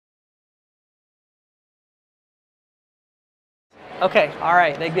Okay, all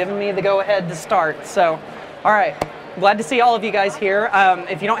right, they've given me the go-ahead to start. So, all right, glad to see all of you guys here.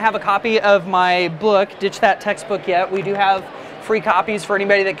 If you don't have a copy of my book, Ditch That Textbook yet, we do have free copies for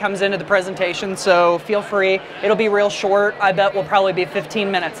anybody that comes into the presentation, so feel free. It'll be real short. I bet we'll probably be 15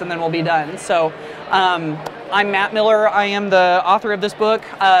 minutes and then we'll be done. So I'm Matt Miller. I am the author of this book,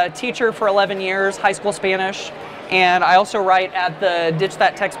 teacher for 11 years, high school Spanish, and I also write at the Ditch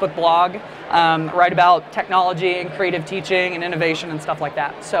That Textbook blog, write about technology and creative teaching and innovation and stuff like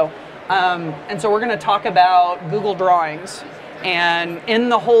that. So, and so we're going to talk about Google Drawings. And in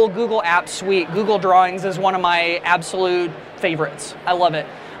the whole Google Apps suite, Google Drawings is one of my absolute favorites. I love it.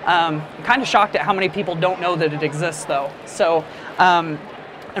 I'm kind of shocked at how many people don't know that it exists, though. So,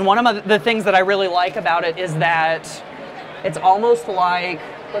 and one of the things that I really like about it is that it's almost like,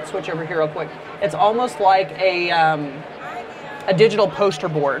 let's switch over here real quick. It's almost like a digital poster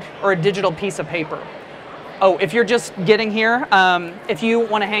board or a digital piece of paper. Oh, if you're just getting here, if you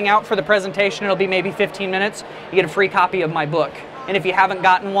want to hang out for the presentation, it'll be maybe 15 minutes. You get a free copy of my book. And if you haven't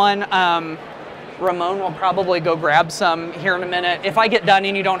gotten one, Ramon will probably go grab some here in a minute. If I get done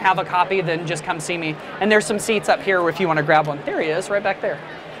and you don't have a copy, then just come see me. And there's some seats up here if you want to grab one. There he is, right back there.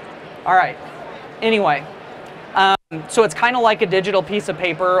 All right. Anyway, so it's kind of like a digital piece of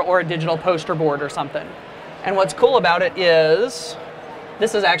paper or a digital poster board or something. And what's cool about it is,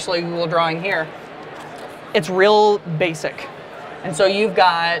 this is actually Google Drawing here. It's real basic. And so you've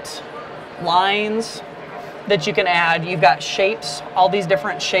got lines that you can add. You've got shapes, all these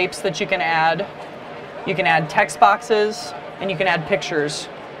different shapes that you can add. You can add text boxes and you can add pictures.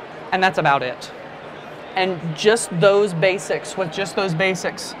 And that's about it. And just those basics, with just those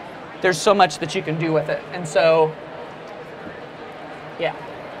basics, there's so much that you can do with it. And so, yeah.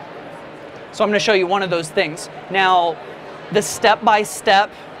 So I'm going to show you one of those things. Now, the step-by-step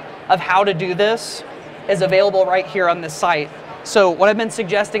of how to do this is available right here on this site. So what I've been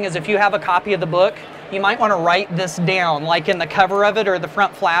suggesting is if you have a copy of the book, you might want to write this down, like in the cover of it or the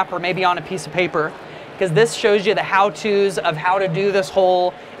front flap or maybe on a piece of paper, because this shows you the how-tos of how to do this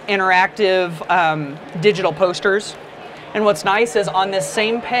whole interactive digital posters. And what's nice is on this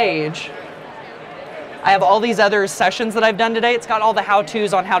same page, I have all these other sessions that I've done today. It's got all the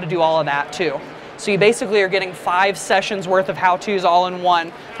how-tos on how to do all of that too. So you basically are getting 5 sessions worth of how-tos all in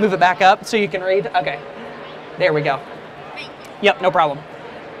one. Move it back up so you can read. Okay, there we go. Yep, no problem.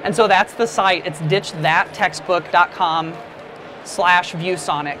 And so that's the site. It's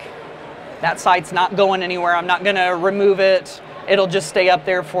ditchthattextbook.com/ViewSonic. That site's not going anywhere. I'm not going to remove it. It'll just stay up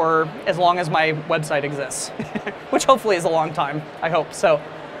there for as long as my website exists, which hopefully is a long time, I hope. So,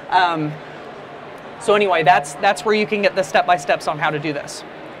 so anyway, that's where you can get the step-by-steps on how to do this.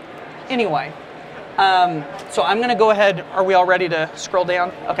 Anyway, so I'm going to go ahead. Are we all ready to scroll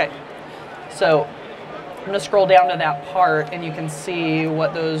down? Okay. So I'm going to scroll down to that part and you can see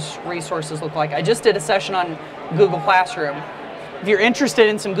what those resources look like. I just did a session on Google Classroom. If you're interested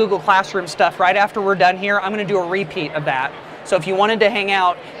in some Google Classroom stuff, right after we're done here, I'm going to do a repeat of that. So if you wanted to hang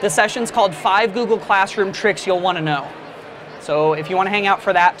out, the session's called 5 Google Classroom Tricks You'll Want to Know. So if you want to hang out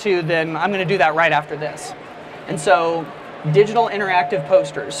for that too, then I'm going to do that right after this. And so digital interactive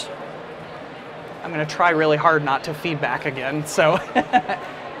posters. I'm going to try really hard not to feedback again. So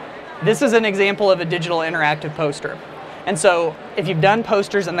this is an example of a digital interactive poster. And so if you've done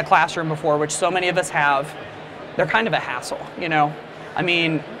posters in the classroom before, which so many of us have, they're kind of a hassle, you know. I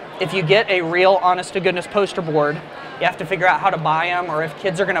mean, if you get a real honest-to-goodness poster board, you have to figure out how to buy them, or if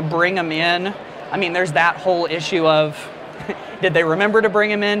kids are going to bring them in. I mean, there's that whole issue of, did they remember to bring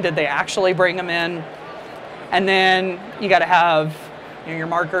them in? Did they actually bring them in? And then you got to have, you know, your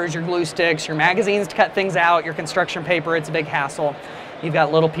markers, your glue sticks, your magazines to cut things out, your construction paper. It's a big hassle. You've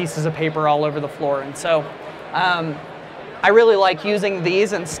got little pieces of paper all over the floor. And so I really like using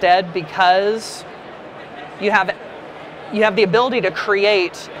these instead because you have the ability to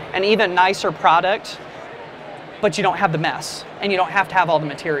create an even nicer product, but you don't have the mess and you don't have to have all the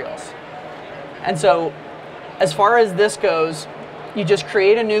materials. And so as far as this goes, you just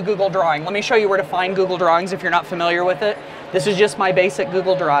create a new Google Drawing. Let me show you where to find Google Drawings if you're not familiar with it. This is just my basic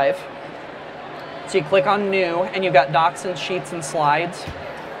Google Drive. So you click on New, and you've got Docs and Sheets and Slides.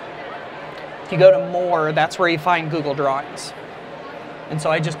 If you go to More, that's where you find Google Drawings. And so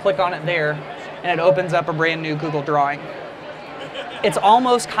I just click on it there, and it opens up a brand new Google Drawing. It's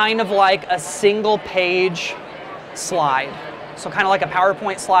almost kind of like a single page slide. So kind of like a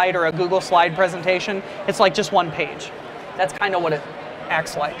PowerPoint slide or a Google slide presentation. It's like just one page. That's kind of what it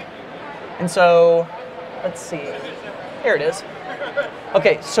acts like. And so, let's see. Here it is.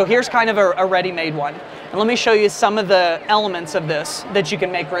 Okay, so here's kind of a ready-made one. And let me show you some of the elements of this that you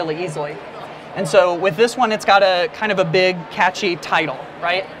can make really easily. And so with this one, it's got a kind of a big, catchy title,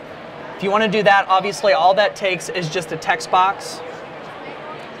 right? If you want to do that, obviously all that takes is just a text box.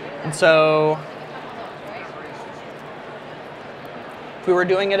 And so if we were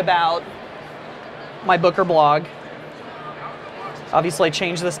doing it about my book or blog, obviously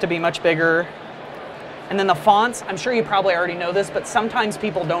change this to be much bigger. And then the fonts, I'm sure you probably already know this, but sometimes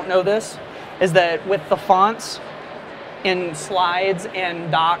people don't know this, is that with the fonts in slides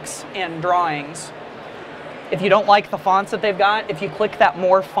and docs and drawings, if you don't like the fonts that they've got, if you click that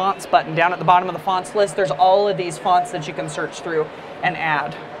More Fonts button down at the bottom of the fonts list, there's all of these fonts that you can search through and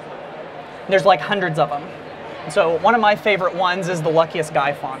add. There's like hundreds of them. So one of my favorite ones is the Luckiest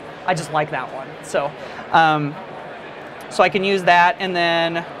Guy font. I just like that one. So, so I can use that. And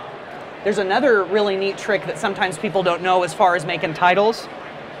then there's another really neat trick that sometimes people don't know as far as making titles,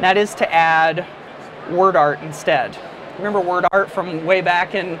 and that is to add word art instead. Remember word art from way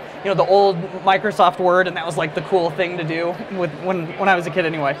back in, you know, the old Microsoft Word, and that was like the cool thing to do with when I was a kid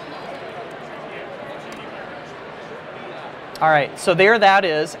anyway. All right, so there that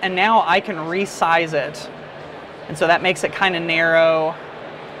is, and now I can resize it. And so that makes it kind of narrow.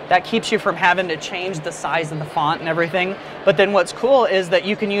 That keeps you from having to change the size of the font and everything. But then what's cool is that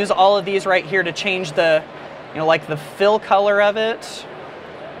you can use all of these right here to change the, you know, like the fill color of it.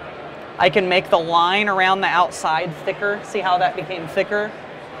 I can make the line around the outside thicker. See how that became thicker?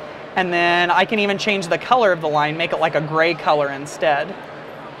 And then I can even change the color of the line, make it like a gray color instead.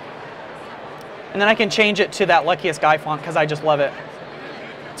 And then I can change it to that Luckiest Guy font because I just love it.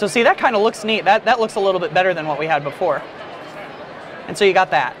 So see, that kind of looks neat. That looks a little bit better than what we had before. And so you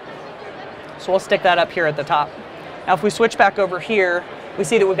got that. So we'll stick that up here at the top. Now if we switch back over here, we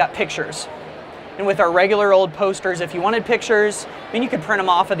see that we've got pictures. And with our regular old posters, if you wanted pictures, I mean, you could print them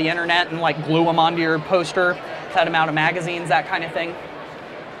off of the internet and like glue them onto your poster, cut them out of magazines, that kind of thing.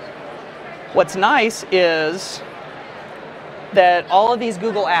 What's nice is that all of these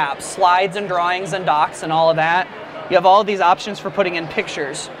Google apps, slides and drawings and docs and all of that, you have all of these options for putting in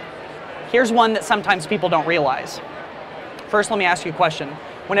pictures. Here's one that sometimes people don't realize. First, let me ask you a question.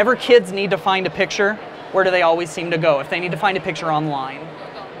 Whenever kids need to find a picture, where do they always seem to go if they need to find a picture online?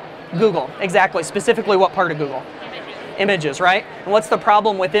 Google, exactly. Specifically what part of Google? Images, right? And what's the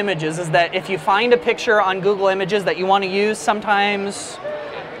problem with images is that if you find a picture on Google Images that you want to use, sometimes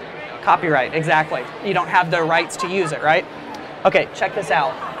copyright, exactly. You don't have the rights to use it, right? Okay, check this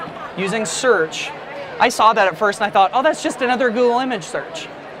out. Using search, I saw that at first and I thought, oh, that's just another Google image search.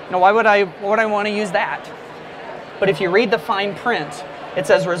 Now, why would I want to use that? But if you read the fine print, it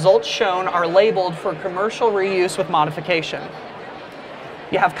says results shown are labeled for commercial reuse with modification.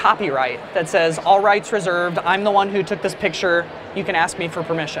 You have copyright that says all rights reserved, I'm the one who took this picture, you can ask me for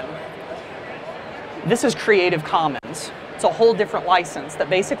permission. This is Creative Commons. It's a whole different license that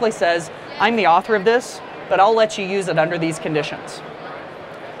basically says, I'm the author of this, but I'll let you use it under these conditions.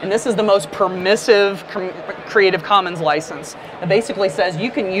 And this is the most permissive Creative Commons license. It basically says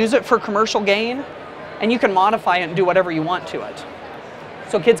you can use it for commercial gain, and you can modify it and do whatever you want to it.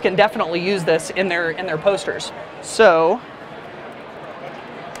 So kids can definitely use this in their posters. So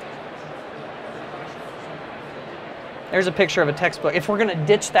there's a picture of a textbook. If we're going to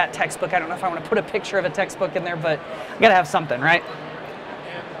ditch that textbook, I don't know if I want to put a picture of a textbook in there, but I got to have something, right?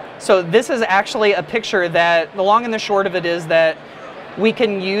 So this is actually a picture that, the long and the short of it is that we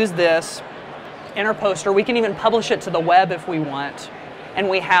can use this in our poster. We can even publish it to the web if we want, and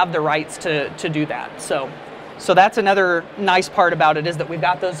we have the rights to do that. So that's another nice part about it, is that we've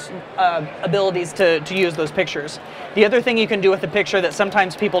got those abilities to use those pictures. The other thing you can do with the picture that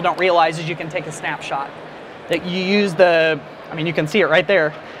sometimes people don't realize is you can take a snapshot. That you use I mean, you can see it right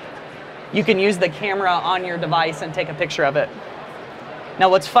there. You can use the camera on your device and take a picture of it. Now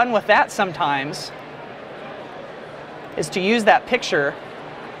what's fun with that sometimes is to use that picture,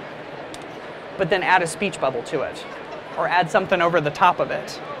 but then add a speech bubble to it, or add something over the top of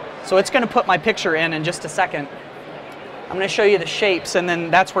it. So it's going to put my picture in just a second. I'm going to show you the shapes, and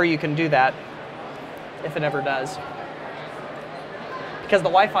then that's where you can do that, if it ever does. Because the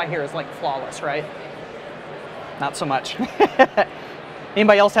Wi-Fi here is like flawless, right? Not so much.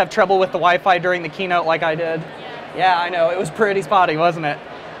 Anybody else have trouble with the Wi-Fi during the keynote like I did? Yeah, I know. It was pretty spotty, wasn't it?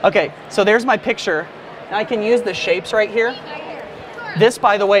 Okay, so there's my picture. Now I can use the shapes right here. This,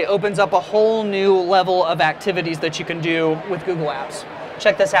 by the way, opens up a whole new level of activities that you can do with Google Apps.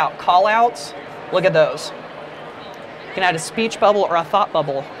 Check this out. Callouts, look at those. You can add a speech bubble or a thought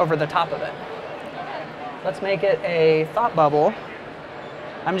bubble over the top of it. Let's make it a thought bubble.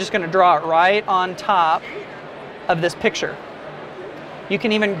 I'm just going to draw it right on top of this picture. You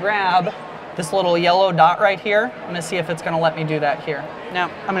can even grab this little yellow dot right here. I'm going to see if it's going to let me do that here. No,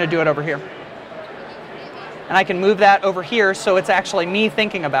 I'm going to do it over here. and I can move that over here so it's actually me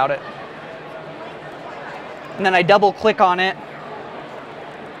thinking about it. And then I double click on it,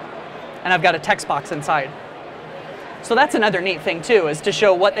 and I've got a text box inside. So that's another neat thing too, is to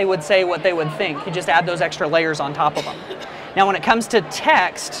show what they would say, what they would think. You just add those extra layers on top of them. Now when it comes to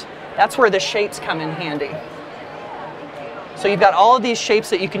text, that's where the shapes come in handy. So you've got all of these shapes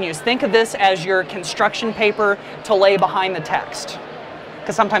that you can use. Think of this as your construction paper to lay behind the text,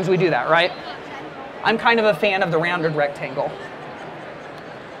 because sometimes we do that, right? I'm kind of a fan of the rounded rectangle.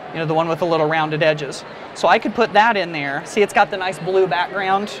 You know, the one with the little rounded edges. So I could put that in there. See, it's got the nice blue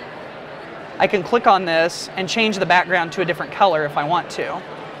background. I can click on this and change the background to a different color if I want to.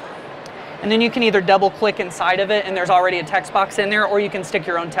 And then you can either double click inside of it and there's already a text box in there, or you can stick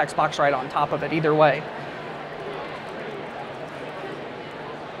your own text box right on top of it, either way.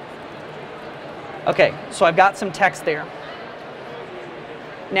 Okay, so I've got some text there.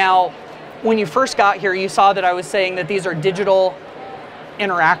 Now, when you first got here, you saw that I was saying that these are digital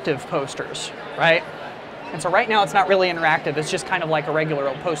interactive posters, right? And so right now it's not really interactive, it's just kind of like a regular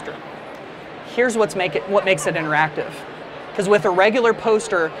old poster. Here's what makes it interactive. Because with a regular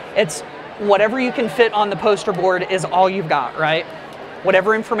poster, it's whatever you can fit on the poster board is all you've got, right?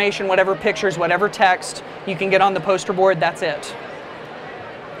 Whatever information, whatever pictures, whatever text you can get on the poster board, that's it.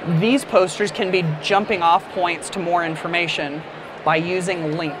 These posters can be jumping off points to more information by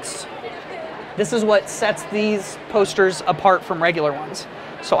using links. This is what sets these posters apart from regular ones.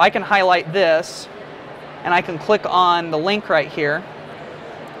 So I can highlight this, and I can click on the link right here.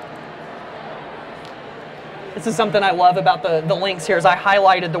 This is something I love about the links here, is I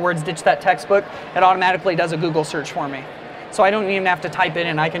highlighted the words "ditch that textbook," it automatically does a Google search for me. So I don't even have to type it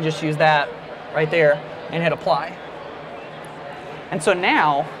in, I can just use that right there and hit apply. And so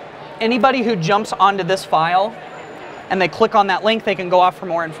now, anybody who jumps onto this file and they click on that link, they can go off for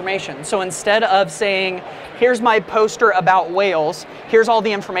more information. So instead of saying, here's my poster about whales, here's all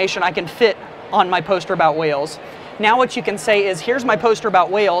the information I can fit on my poster about whales, now what you can say is, here's my poster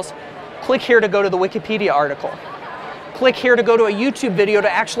about whales, click here to go to the Wikipedia article. Click here to go to a YouTube video to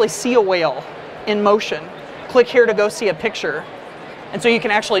actually see a whale in motion. Click here to go see a picture. And so you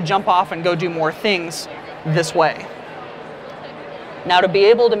can actually jump off and go do more things this way. Now, to be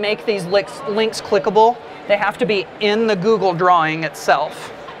able to make these links clickable, they have to be in the Google drawing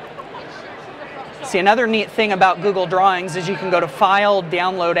itself. See, another neat thing about Google Drawings is you can go to File,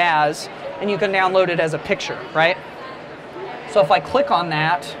 Download As, and you can download it as a picture, right? So if I click on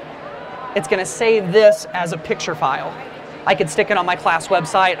that, it's going to save this as a picture file. I could stick it on my class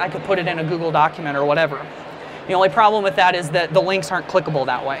website, I could put it in a Google document or whatever. The only problem with that is that the links aren't clickable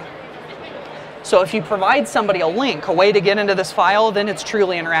that way. So if you provide somebody a link, a way to get into this file, then it's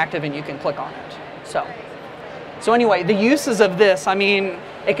truly interactive and you can click on it. So anyway, the uses of this, I mean,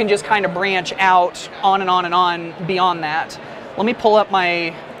 it can just kind of branch out on and on and on beyond that. Let me pull up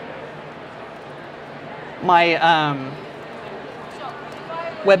my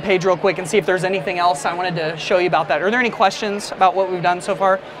web page real quick and see if there's anything else I wanted to show you about that. Are there any questions about what we've done so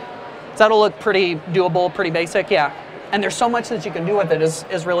far? Does that look pretty doable, pretty basic? Yeah. And there's so much that you can do with it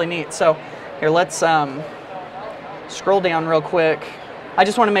is really neat. So here, let's scroll down real quick. I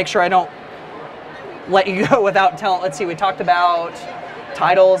just want to make sure I don't let you go without telling. Let's see, we talked about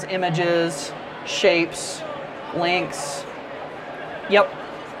titles, images, shapes, links. Yep.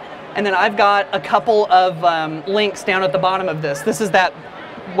 And then I've got a couple of links down at the bottom of this. This is that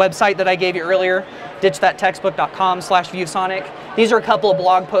website that I gave you earlier, ditchthattextbook.com/ViewSonic. These are a couple of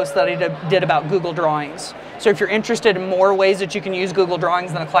blog posts that I did about Google Drawings. So if you're interested in more ways that you can use Google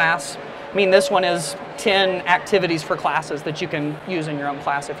Drawings in a class, I mean, this one is 10 activities for classes that you can use in your own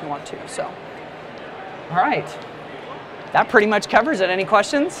class if you want to. So, all right. That pretty much covers it. Any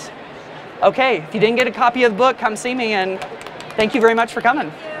questions? Okay, if you didn't get a copy of the book, come see me, and thank you very much for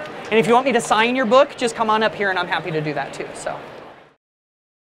coming. And if you want me to sign your book, just come on up here and I'm happy to do that too. So.